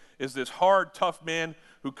man is this hard, tough man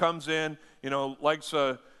who comes in, likes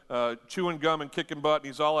chewing gum and kicking butt, and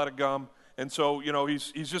he's all out of gum. And so,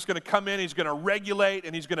 he's just going to come in, he's going to regulate,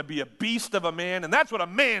 and he's going to be a beast of a man, and that's what a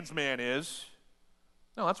man's man is.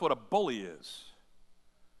 No, that's what a bully is.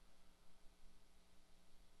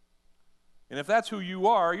 And if that's who you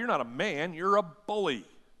are, you're not a man, you're a bully.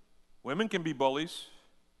 Women can be bullies,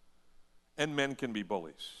 and men can be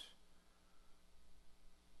bullies.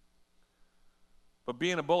 But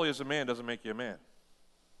being a bully as a man doesn't make you a man.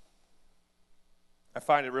 I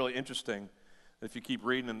find it really interesting that if you keep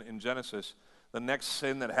reading in Genesis, the next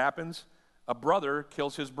sin that happens, a brother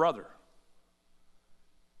kills his brother.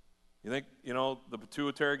 You think, the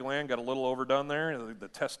pituitary gland got a little overdone there, and the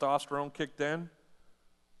testosterone kicked in?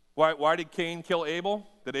 Why did Cain kill Abel?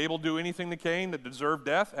 Did Abel do anything to Cain that deserved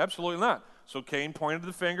death? Absolutely not. So Cain pointed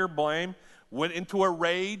the finger, blame, went into a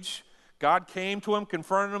rage. God came to him,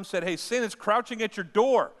 confronted him, said, hey, sin is crouching at your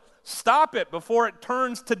door. Stop it before it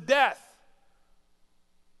turns to death.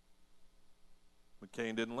 But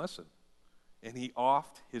Cain didn't listen. And he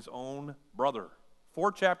offed his own brother.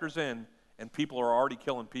 4 chapters in, and people are already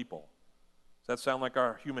killing people. Does that sound like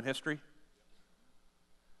our human history?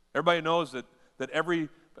 Everybody knows that every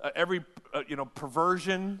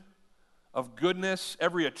perversion of goodness,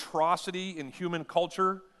 every atrocity in human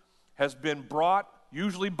culture has been brought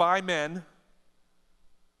usually by men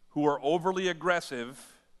who are overly aggressive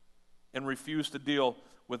and refuse to deal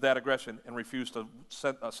with that aggression and refuse to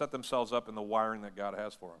set themselves up in the wiring that God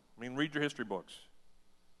has for them. I mean, read your history books.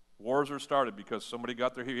 Wars are started because somebody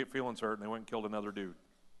got their feelings hurt and they went and killed another dude.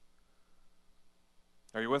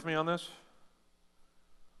 Are you with me on this?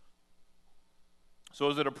 So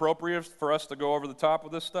is it appropriate for us to go over the top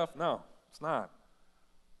of this stuff? No, it's not.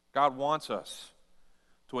 God wants us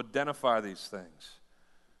to identify these things.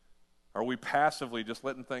 Are we passively just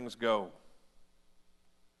letting things go?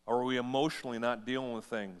 Or are we emotionally not dealing with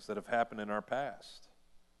things that have happened in our past?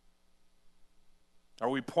 Are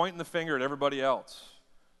we pointing the finger at everybody else,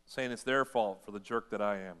 saying it's their fault for the jerk that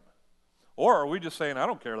I am? Or are we just saying, I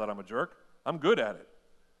don't care that I'm a jerk, I'm good at it?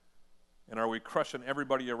 And are we crushing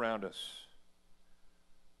everybody around us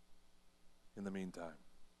in the meantime?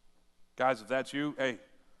 Guys, if that's you, hey,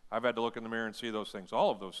 I've had to look in the mirror and see those things, all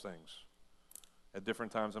of those things, at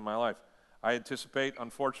different times in my life. I anticipate,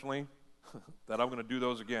 unfortunately, that I'm going to do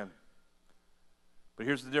those again. But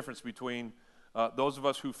here's the difference between those of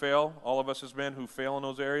us who fail, all of us as men who fail in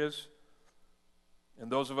those areas,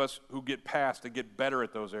 and those of us who get past and get better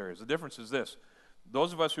at those areas. The difference is this.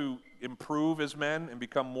 Those of us who improve as men and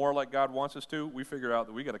become more like God wants us to, we figure out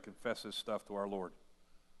that we got to confess this stuff to our Lord.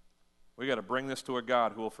 We got to bring this to a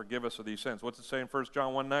God who will forgive us of these sins. What's it say in 1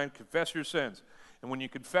 John 1:9? Confess your sins. And when you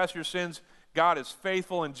confess your sins, God is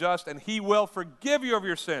faithful and just, and he will forgive you of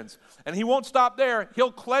your sins. And he won't stop there.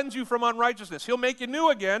 He'll cleanse you from unrighteousness. He'll make you new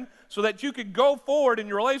again so that you can go forward in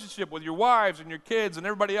your relationship with your wives and your kids and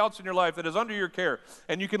everybody else in your life that is under your care.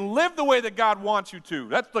 And you can live the way that God wants you to.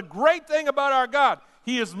 That's the great thing about our God.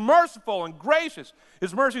 He is merciful and gracious.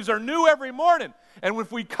 His mercies are new every morning. And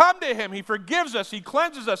if we come to him, he forgives us, he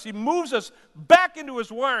cleanses us, he moves us back into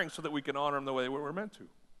his wiring so that we can honor him the way we're meant to.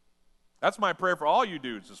 That's my prayer for all you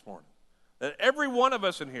dudes this morning. That every one of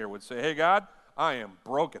us in here would say, hey, God, I am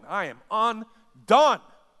broken. I am undone.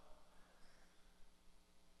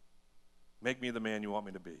 Make me the man you want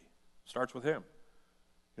me to be. Starts with him.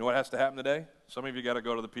 You know what has to happen today? Some of you got to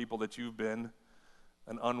go to the people that you've been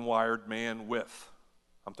an unwired man with.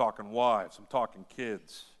 I'm talking wives. I'm talking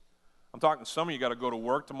kids. I'm talking some of you got to go to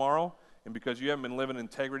work tomorrow, and because you haven't been living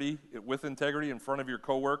with integrity in front of your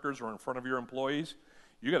coworkers or in front of your employees,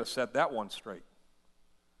 you got to set that one straight.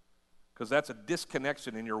 Because that's a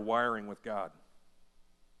disconnection in your wiring with God.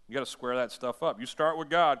 You got to square that stuff up. You start with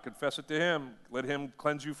God, confess it to him, let him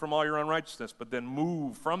cleanse you from all your unrighteousness, but then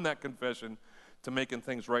move from that confession to making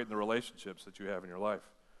things right in the relationships that you have in your life.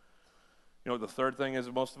 You know, the third thing is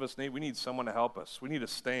that most of us need, we need someone to help us. We need a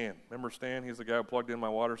Stan. Remember Stan? He's the guy who plugged in my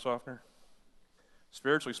water softener.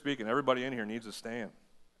 Spiritually speaking, everybody in here needs a Stan.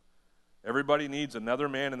 Everybody needs another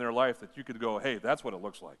man in their life that you could go, hey, that's what it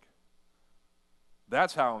looks like.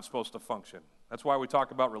 That's how I'm supposed to function. That's why we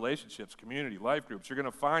talk about relationships, community, life groups. You're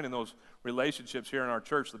going to find in those relationships here in our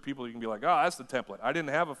church the people you can be like, oh, that's the template. I didn't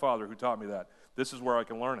have a father who taught me that. This is where I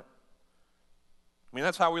can learn it. I mean,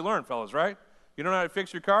 that's how we learn, fellas, right? You don't know how to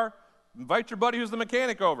fix your car? Invite your buddy who's the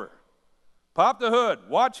mechanic over. Pop the hood.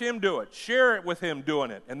 Watch him do it. Share it with him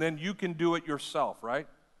doing it. And then you can do it yourself, right?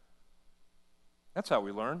 That's how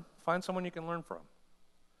we learn. Find someone you can learn from.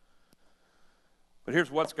 But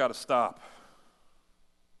here's what's got to stop.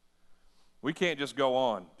 We can't just go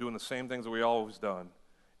on doing the same things that we always done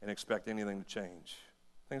and expect anything to change.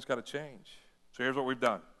 Things got to change. So here's what we've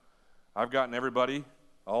done. I've gotten everybody,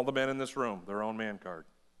 all the men in this room, their own man card.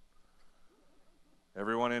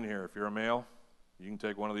 Everyone in here, if you're a male, you can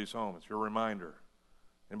take one of these home. It's your reminder.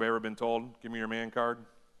 Anybody ever been told, give me your man card?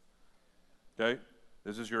 Okay?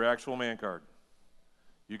 This is your actual man card.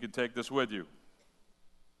 You can take this with you.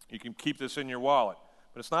 You can keep this in your wallet.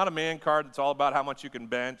 But it's not a man card that's all about how much you can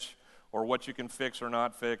bench or what you can fix or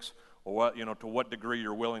not fix, or what, to what degree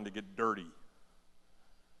you're willing to get dirty.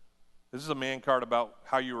 This is a man card about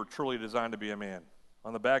how you were truly designed to be a man.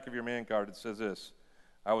 On the back of your man card, it says this: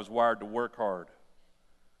 I was wired to work hard.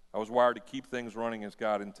 I was wired to keep things running as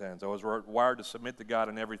God intends. I was wired to submit to God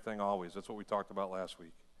in everything always. That's what we talked about last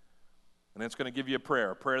week. And it's going to give you a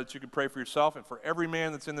prayer that you can pray for yourself and for every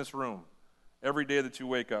man that's in this room. Every day that you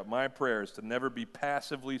wake up, my prayer is to never be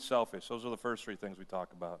passively selfish. Those are the first three things we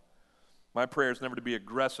talk about. My prayer is never to be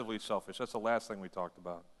aggressively selfish. That's the last thing we talked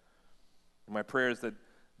about. And my prayer is that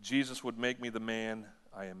Jesus would make me the man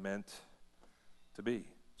I am meant to be.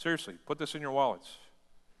 Seriously, put this in your wallets.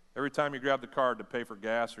 Every time you grab the card to pay for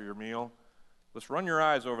gas or your meal, let's run your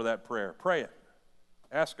eyes over that prayer. Pray it.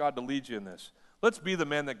 Ask God to lead you in this. Let's be the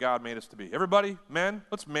men that God made us to be. Everybody, men,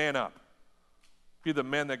 let's man up. Be the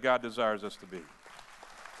men that God desires us to be.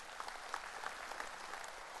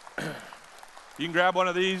 You can grab one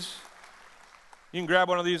of these. You can grab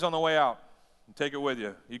one of these on the way out and take it with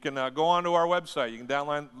you. You can go onto our website. You can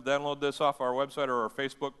download this off our website or our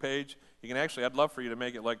Facebook page. You can actually, I'd love for you to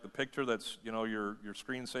make it like the picture that's, your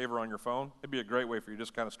screensaver on your phone. It'd be a great way for you to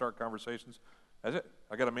just kind of start conversations. That's it.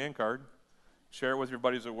 I got a man card. Share it with your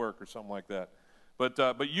buddies at work or something like that.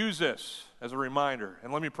 But use this as a reminder.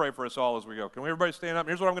 And let me pray for us all as we go. Can we everybody stand up?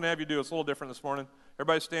 Here's what I'm going to have you do. It's a little different this morning.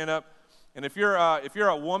 Everybody stand up. And if you're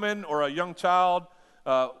a woman or a young child,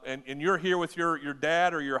 and you're here with your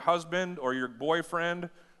dad or your husband or your boyfriend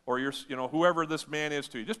or your whoever this man is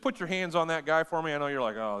to you, just put your hands on that guy for me. I know you're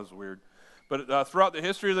like, oh, this is weird. But throughout the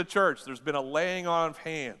history of the church, there's been a laying on of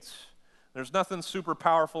hands. There's nothing super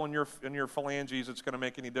powerful in your phalanges that's going to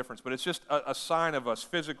make any difference, but it's just a sign of us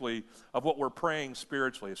physically of what we're praying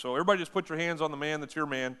spiritually. So everybody just put your hands on the man that's your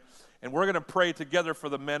man, and we're going to pray together for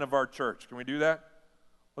the men of our church. Can we do that?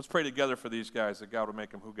 Let's pray together for these guys that God will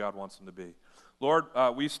make them who God wants them to be. Lord,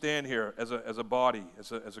 we stand here as a body,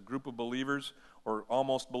 as a group of believers, or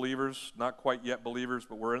almost believers, not quite yet believers,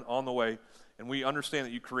 but we're on the way. And we understand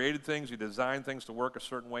that you created things, you designed things to work a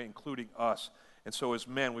certain way, including us. And so as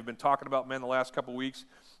men, we've been talking about men the last couple weeks,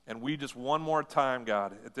 and we just one more time,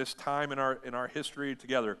 God, at this time in our history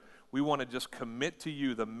together, we want to just commit to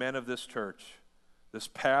you the men of this church, this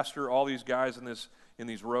pastor, all these guys in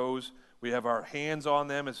these rows. We have our hands on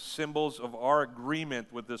them as symbols of our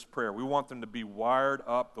agreement with this prayer. We want them to be wired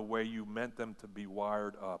up the way you meant them to be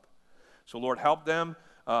wired up. So Lord, help them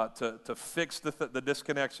to fix the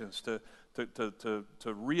disconnections,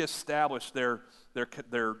 to reestablish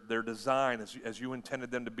their design as you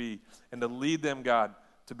intended them to be, and to lead them, God,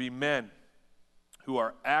 to be men who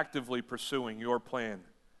are actively pursuing your plan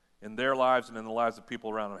in their lives and in the lives of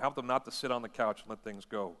people around them. Help them not to sit on the couch and let things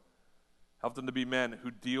go. Help them to be men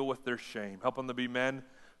who deal with their shame. Help them to be men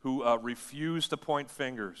who refuse to point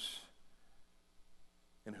fingers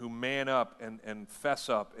and who man up and fess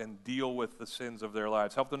up and deal with the sins of their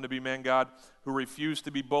lives. Help them to be men, God, who refuse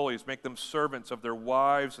to be bullies. Make them servants of their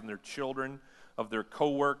wives and their children, of their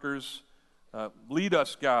co-workers. Lead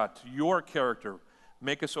us, God, to your character.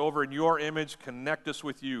 Make us over in your image. Connect us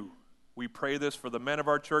with you. We pray this for the men of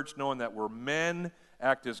our church, knowing that we're men,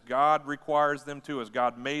 act as God requires them to, as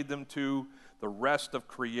God made them to. The rest of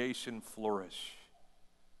creation flourish.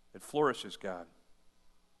 It flourishes, God.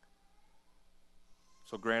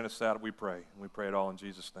 So grant us that, we pray. And we pray it all in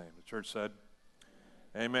Jesus' name. The church said,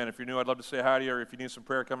 amen. If you're new, I'd love to say hi to you, or if you need some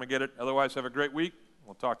prayer, come and get it. Otherwise, have a great week.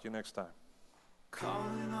 We'll talk to you next time.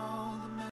 Calling all